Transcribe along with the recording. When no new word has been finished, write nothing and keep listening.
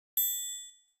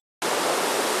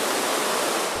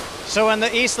So when the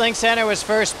Eastlink Centre was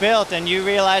first built and you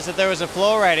realized that there was a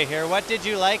flow rider here, what did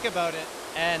you like about it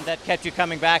and that kept you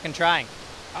coming back and trying?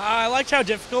 I liked how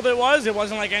difficult it was. It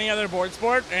wasn't like any other board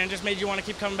sport, and it just made you want to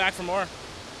keep coming back for more.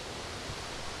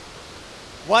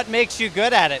 What makes you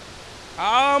good at it?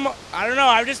 I don't know.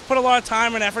 I've just put a lot of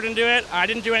time and effort into it. I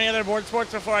didn't do any other board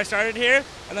sports before I started here,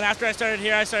 and then after I started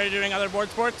here, I started doing other board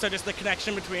sports, so just the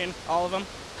connection between all of them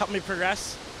helped me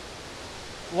progress.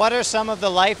 What are some of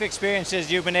the life experiences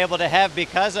you've been able to have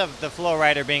because of the flow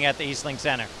rider being at the Eastlink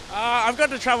Centre? I've got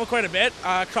to travel quite a bit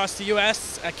across the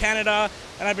US, Canada,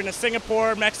 and I've been to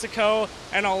Singapore, Mexico,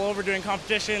 and all over doing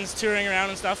competitions, touring around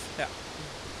and stuff. Yeah.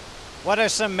 What are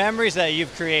some memories that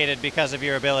you've created because of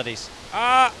your abilities?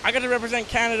 I got to represent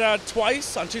Canada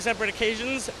twice on two separate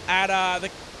occasions at the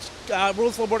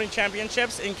World Flowboarding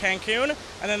Championships in Cancun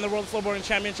and then the World Flowboarding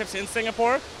Championships in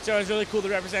Singapore. So it was really cool to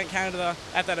represent Canada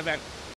at that event.